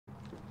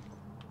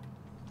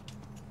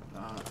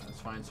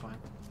It's fine, it's fine.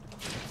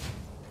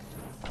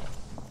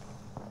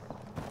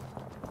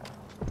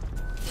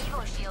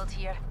 Evo shield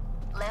here.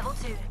 Level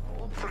 2.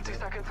 30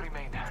 seconds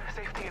remain.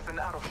 Safety is an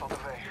arrow shot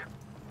away.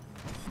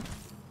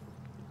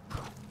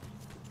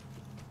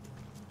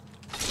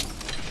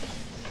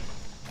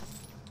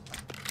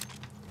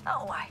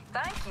 Oh, why,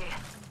 thank you.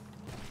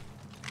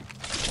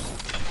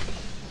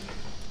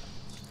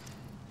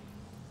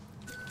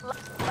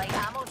 Light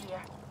ammo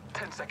here.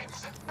 10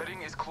 seconds. The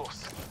ring is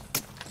close.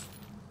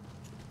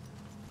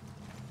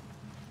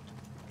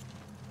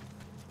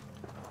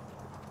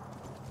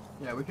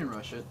 Yeah, we can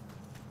rush it.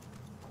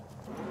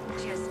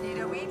 Just need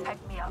a wee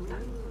pick me up. You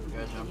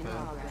gotta jump in.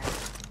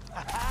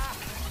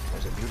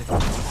 There's a beautiful.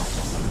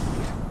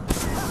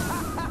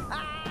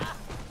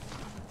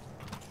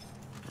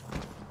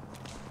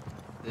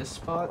 This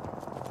spot?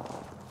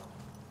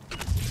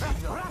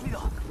 Rápido,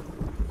 rápido.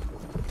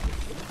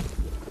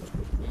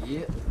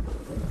 Yeah.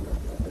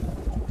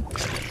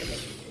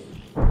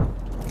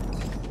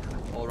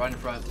 Oh, right in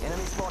front.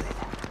 Enemy spotted.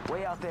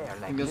 Way out there, I like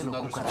think there's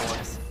little another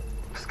cucarachas.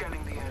 squad.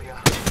 Scanning the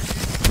area.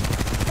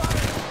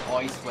 Oh,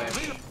 he's flash.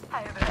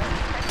 How about it?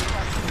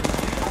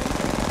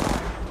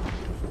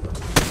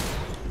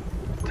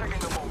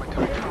 Taking a moment to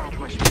recharge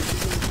my shield.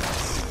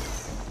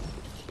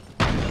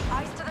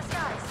 Eyes to the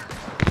skies.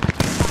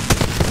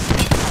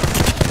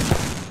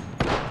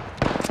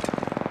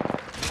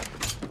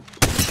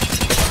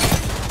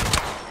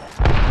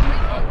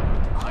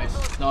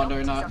 Nice. No,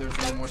 they're not. There's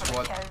one more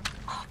squad.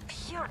 Oh,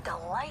 pure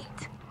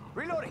delight.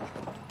 Reloading.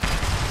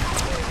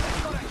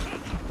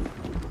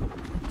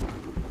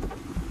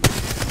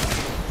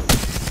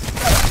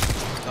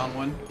 Down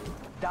one.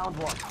 Down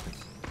one.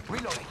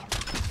 Reloading.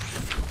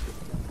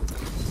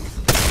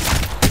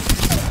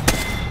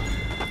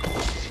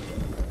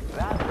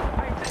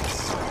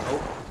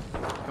 Oh.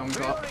 Comes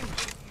up. Reloading.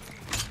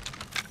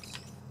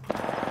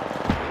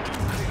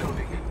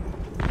 Reloading.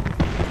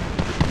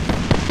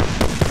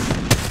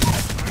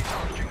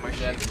 Recharging my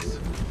Dead. shields.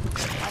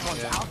 I'm on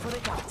Yeah. out for the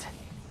count.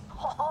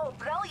 Oh,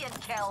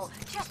 brilliant kill.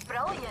 Just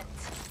brilliant.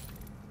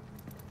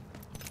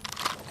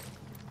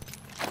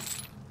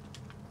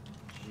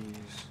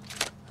 Jeez.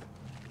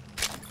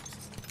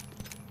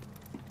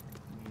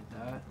 Need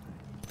that.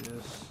 Need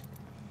this.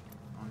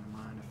 Don't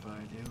mind if I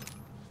do.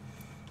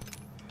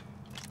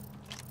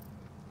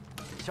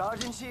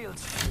 Charging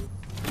shields.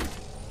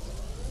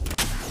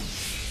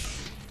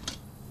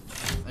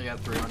 I got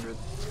 300.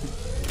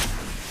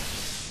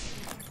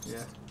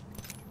 Yeah.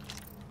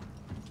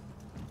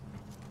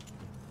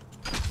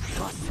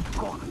 Let's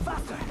go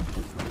faster.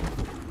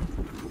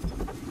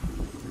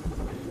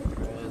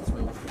 Alright, let's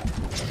move.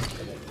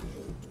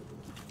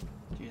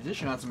 Jeez, this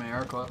should not my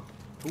arc up.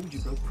 Told you,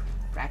 bro.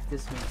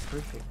 Practice makes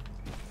perfect.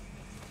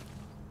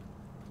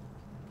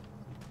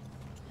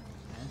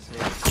 That's it.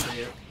 That's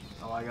it.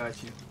 Oh, I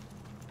got you.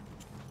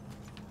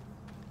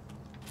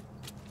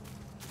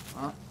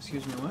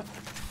 Excuse me, what?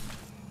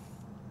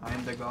 I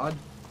am the god.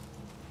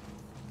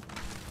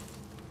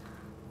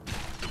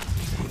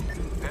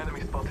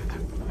 Enemy spotted.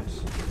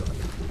 Nice.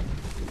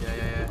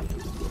 Yeah.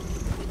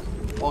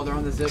 Oh, they're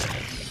on the zip.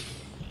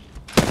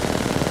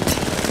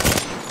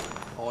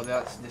 Oh,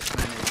 this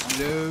man is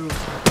low.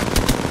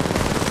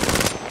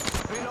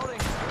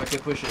 Reloading. Okay,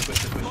 push it. I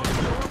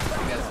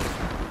guess.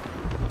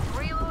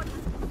 Reload.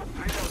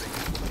 Reloading.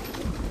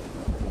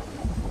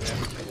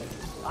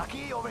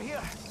 Aquí, over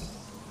here.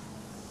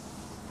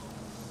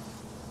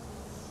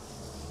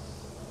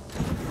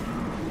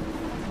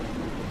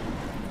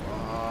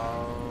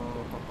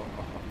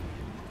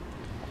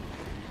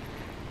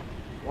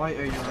 Why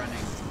are you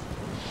running?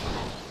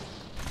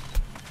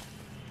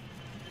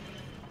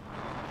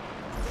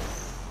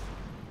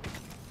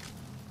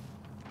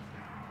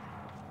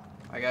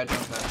 I gotta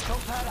jump pad.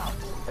 Jump pad out.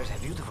 There's a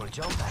beautiful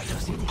jump pad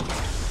just sitting here.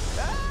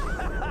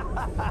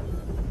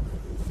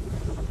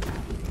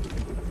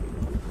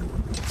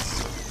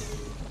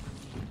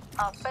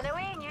 Up and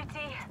away,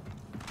 Newty.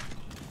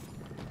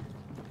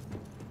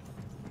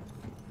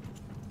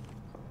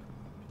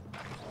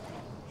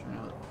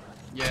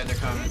 Yeah, they're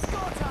coming. It's go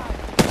time.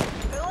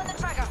 Pulling the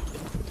trigger.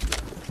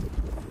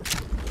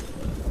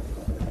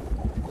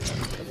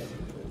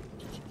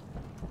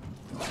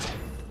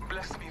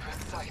 Bless me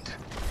with sight.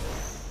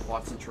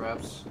 Lots of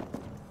traps.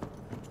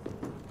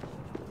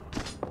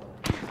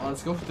 Oh,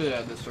 let's go for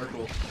the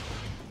circle.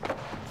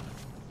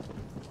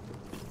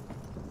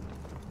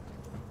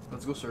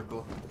 Let's go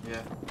circle.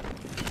 Yeah.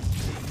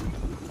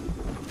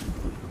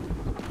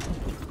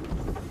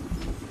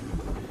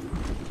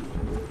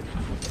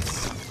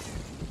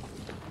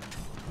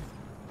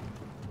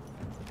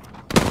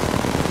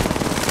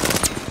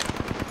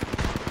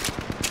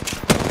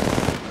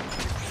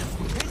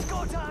 It's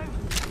go time.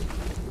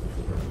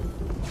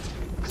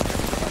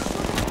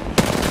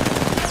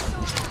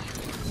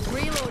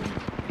 Reload.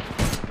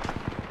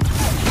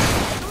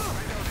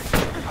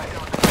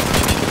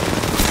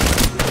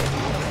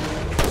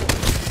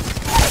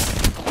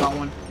 Got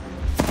one.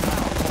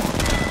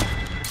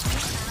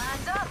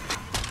 Hands up.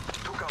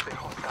 Took out a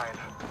hostile.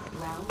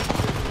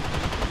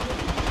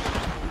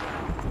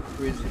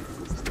 Crazy.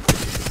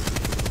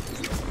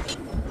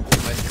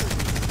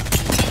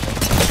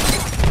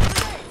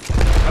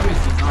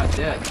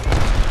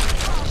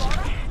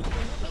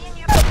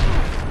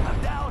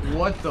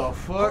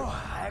 fuck?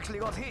 Oh, I actually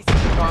got hit.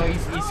 Oh,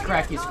 he's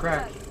cracked. He's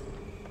cracked.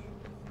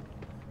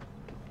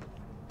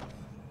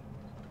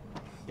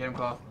 Get him,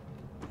 Claw.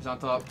 He's on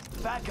top.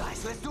 Bad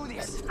guys, let's do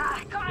this.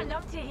 Ah, got a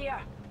numpty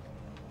here.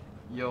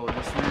 Yo,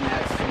 this man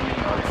has so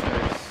many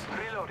archers.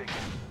 Reloading.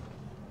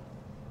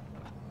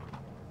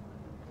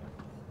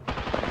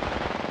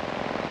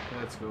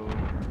 Let's go.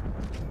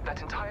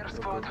 That entire Go,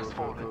 squad has go,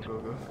 fallen.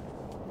 go.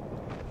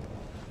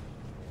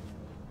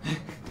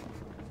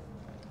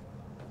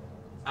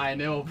 I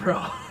know,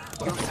 bro.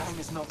 Your time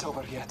is not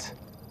over yet.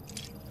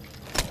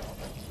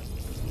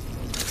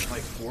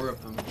 Like 4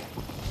 of them.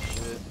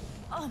 Shit.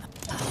 Oh,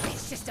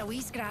 it's just a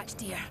wee scratch,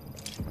 dear.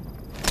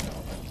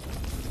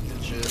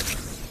 Good shit.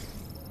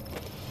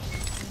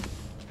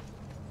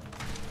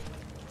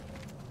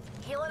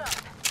 Heal it up.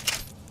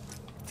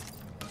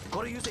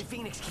 Gotta use a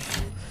Phoenix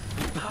kit.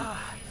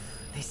 Ah,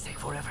 these take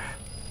forever.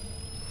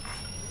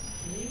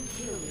 New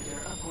kill leader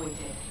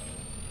appointed.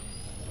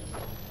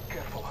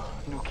 Careful,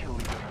 new kill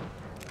leader.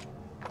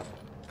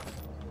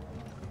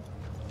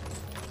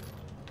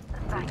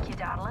 Thank you,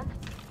 darling.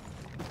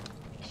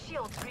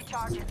 Shields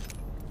recharging.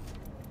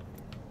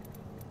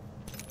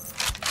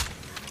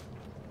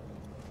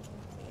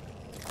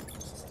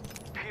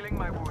 Healing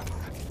my wounds.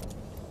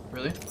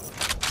 Really?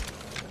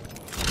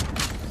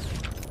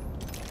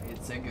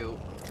 It's a go.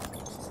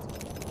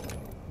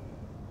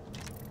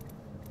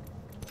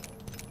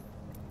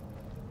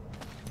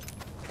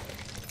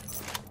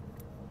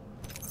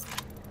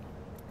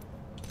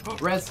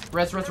 Res.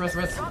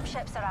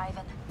 Dropships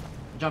arriving.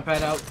 Jump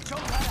pad out.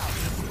 Jump that out.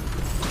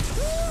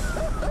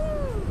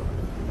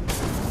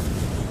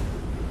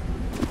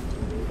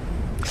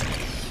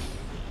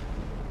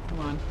 Come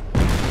on.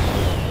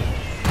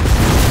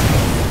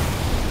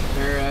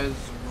 There is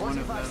one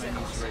of 45 them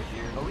and seconds. he's right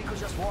here. Or we could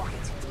just walk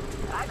it.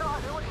 I got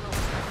a reload.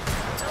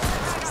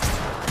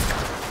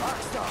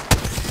 Rockstar.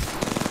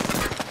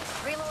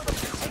 Reload.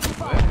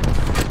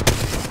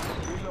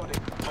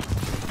 Reloading.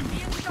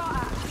 Being shot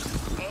at.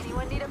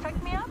 Anyone need to pick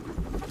me up?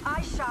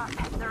 Eye sharp.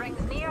 The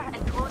ring's near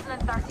and closing in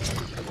 30.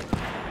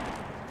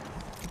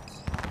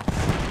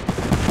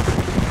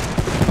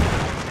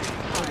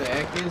 Where the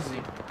heck is he?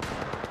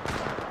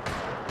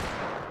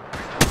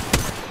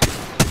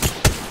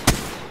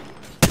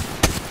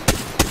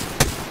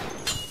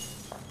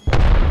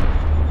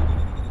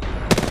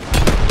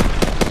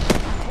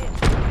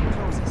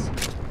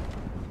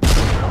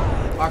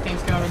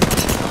 Arcane's coming.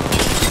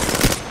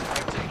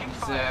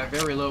 He's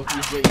very low.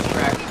 He's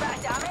cracked. Bit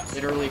of damage.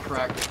 Literally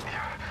cracked.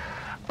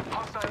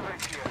 Hostile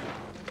right here.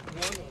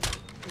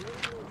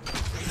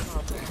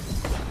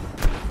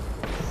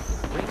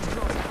 Rings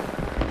close.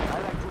 I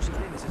like pushing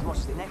limits as much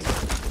as the next one.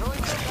 Throwing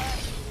it back.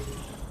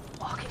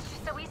 Oh, it's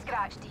just a wee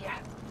scratch, dear.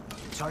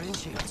 Charging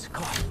shields.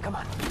 Come on, come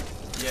on.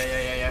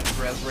 Yeah.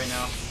 Res right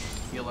now.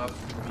 Heal up.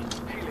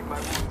 Healing my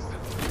wounds.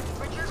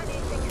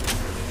 Rejuvenating.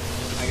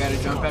 I got a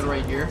jump pad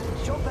right here.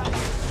 Jump back.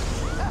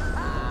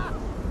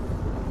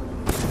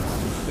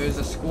 There's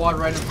a squad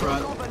right in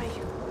front. Company.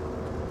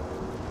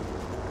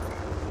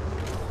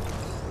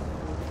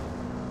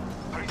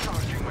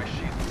 Recharging my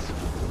shields.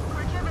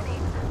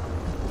 Rejuvenate.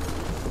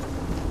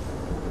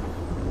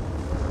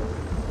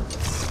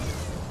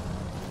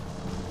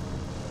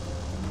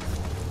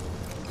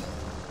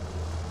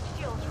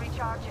 Shields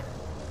recharging.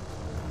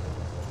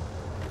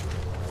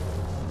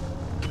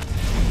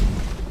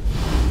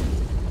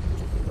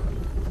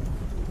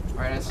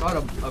 Alright, I saw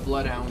a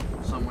bloodhound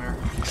somewhere.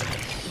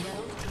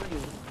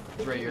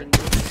 It's right here.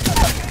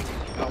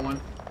 Got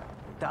one.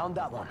 Down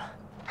that one.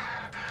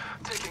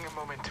 Taking a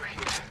moment to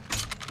heal.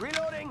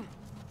 Reloading.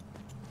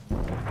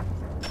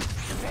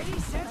 Ready,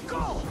 set,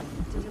 go.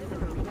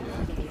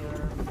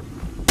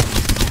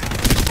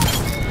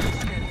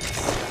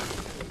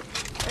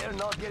 They're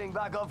not getting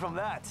back up from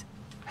that.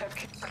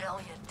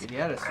 Brilliant. Did he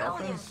have a cell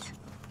phone? Brilliant.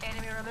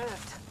 Enemy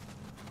removed.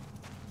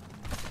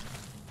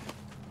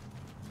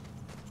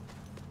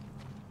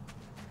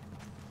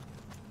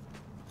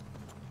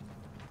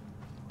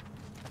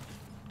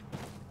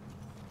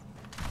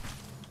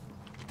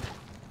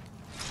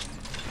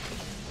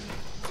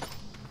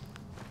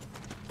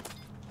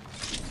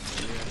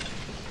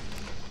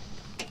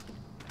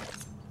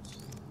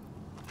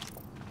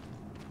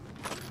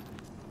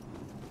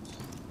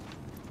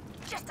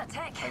 Just a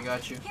tick. I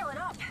got you. Healing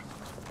up.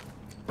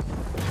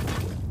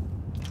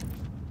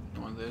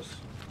 You want this?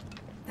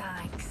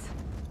 Thanks.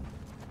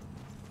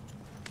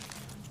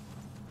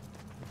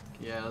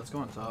 Yeah, let's go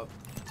on top.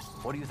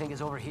 What do you think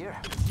is over here?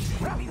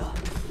 Rápido.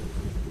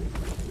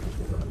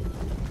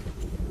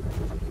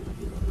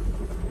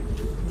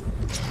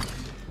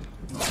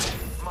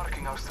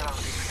 Marking our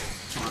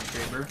surroundings. Come on,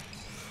 Kraber.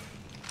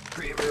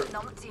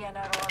 Numpty in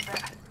our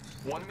orbit.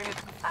 1 minute.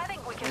 I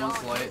think we can One's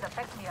all light. use a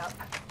pick-me-up.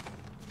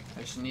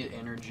 I just need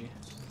energy.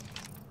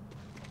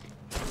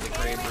 Enemy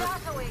Kraber.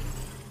 that away.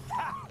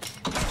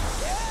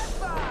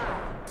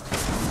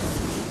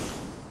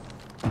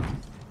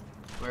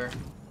 Where?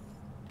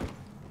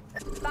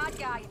 Bad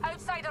guy,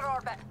 outside our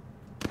orbit.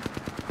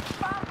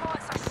 Spam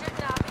bots are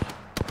shooting at me.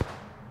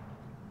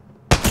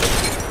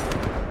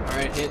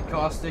 Alright, Hit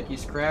Caustic,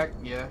 he's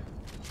cracked, yeah.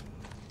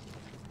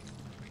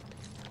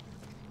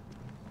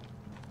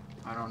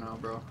 I don't know,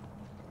 bro.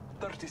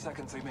 30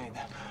 seconds remain.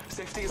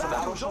 Safety is an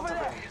arrow shot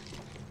away.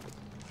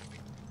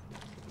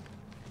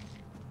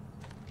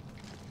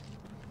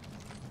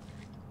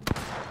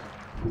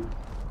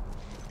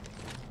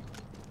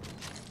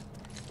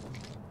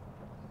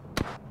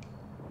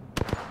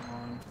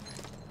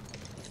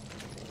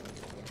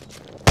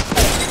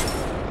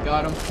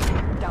 Got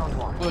him. Down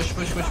one. Push.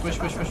 Left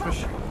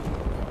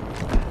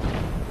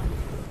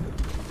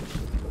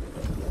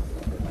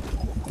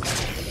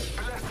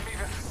me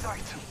with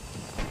sight.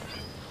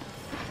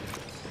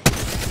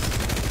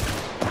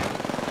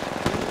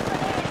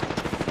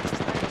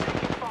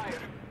 Taking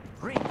fire.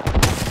 Ring.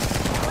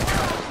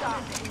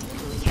 Nothing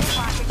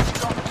hostile in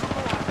Scotty.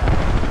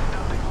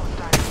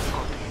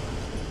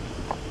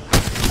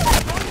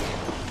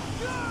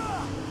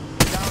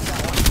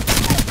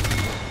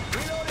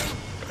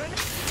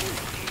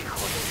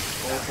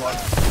 Oh fuck.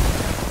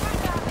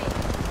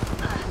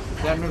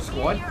 They have no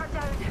squad?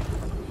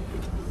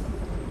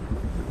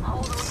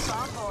 All those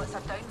farm bullets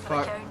are down for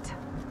Fuck. the count.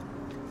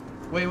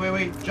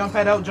 Wait. Jump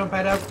pad out.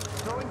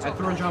 I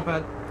threw a jump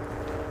pad.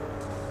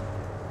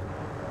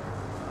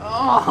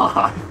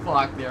 Oh,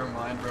 fuck. Never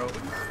mind, bro.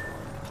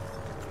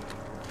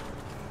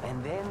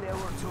 And then there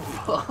were two.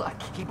 Fuck.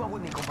 Keep up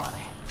with me,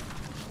 compadre.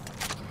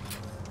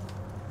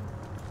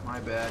 My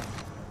bad.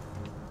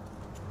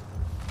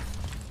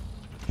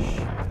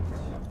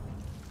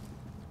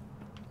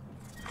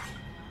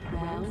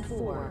 Round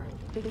 4.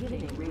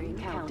 Beginning ring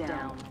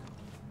countdown.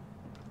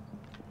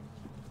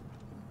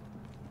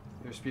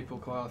 There's people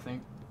call, I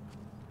think.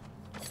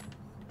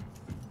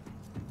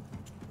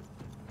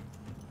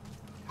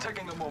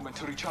 Taking a moment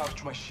to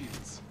recharge my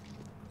shields.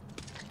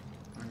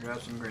 I'll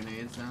grab some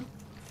grenades then.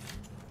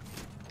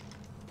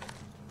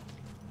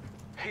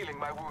 Healing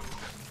my wound.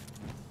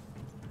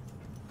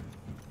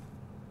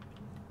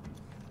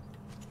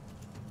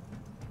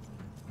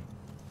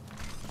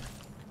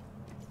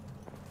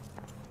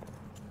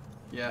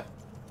 Yeah.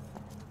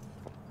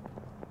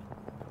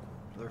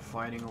 They're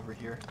fighting over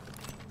here.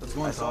 Let's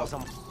go I on saw top.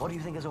 some. What do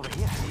you think is over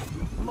here?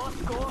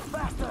 Must go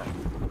faster.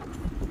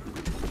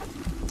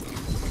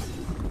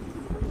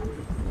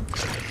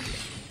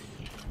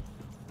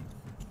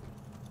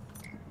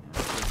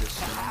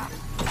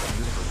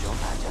 Beautiful jump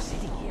pad just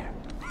sitting here.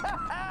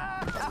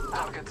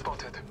 Target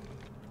spotted.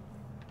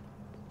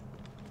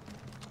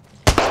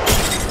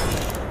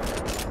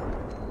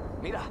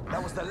 Mira,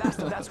 that was the last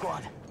of that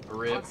squad.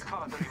 Rip. One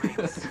squad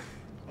remains.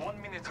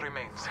 1 minute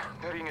remains.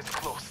 The ring is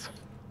close.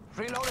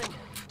 Reloading.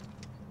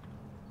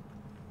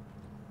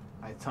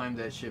 I timed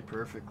that shit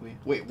perfectly.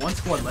 Wait, one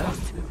squad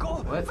left? Go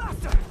What?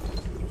 faster.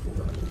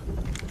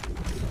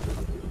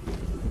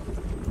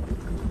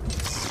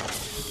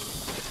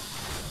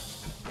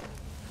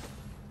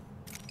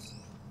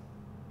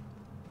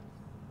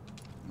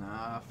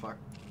 Nah, fuck.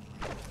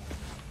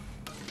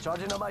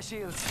 Charging on my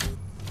shields.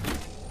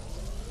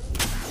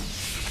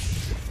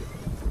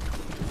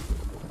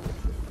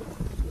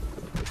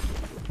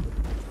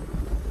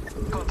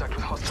 Contact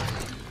with hostile.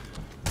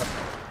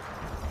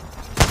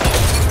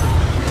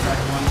 Back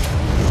one.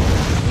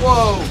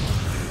 Whoa!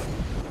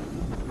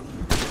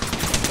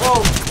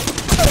 Whoa!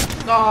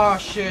 Oh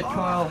shit,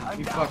 Kyle.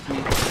 You fucked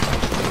me.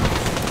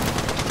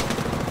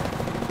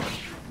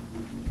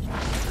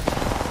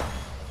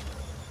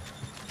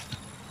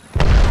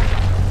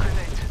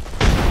 Grenade.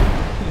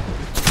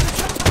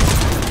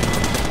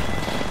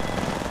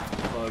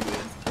 It's all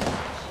good.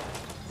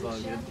 It's all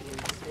good.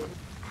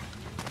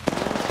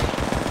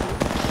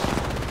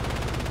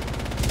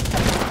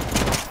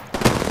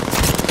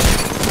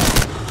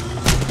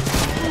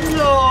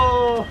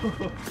 No!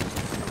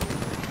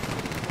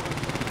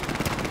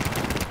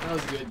 That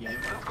was a good game.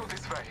 Let's go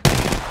this way.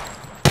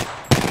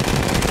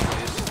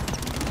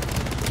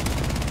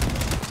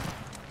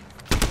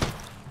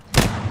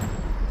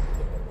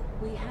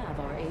 We have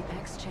our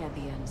Apex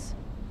champions.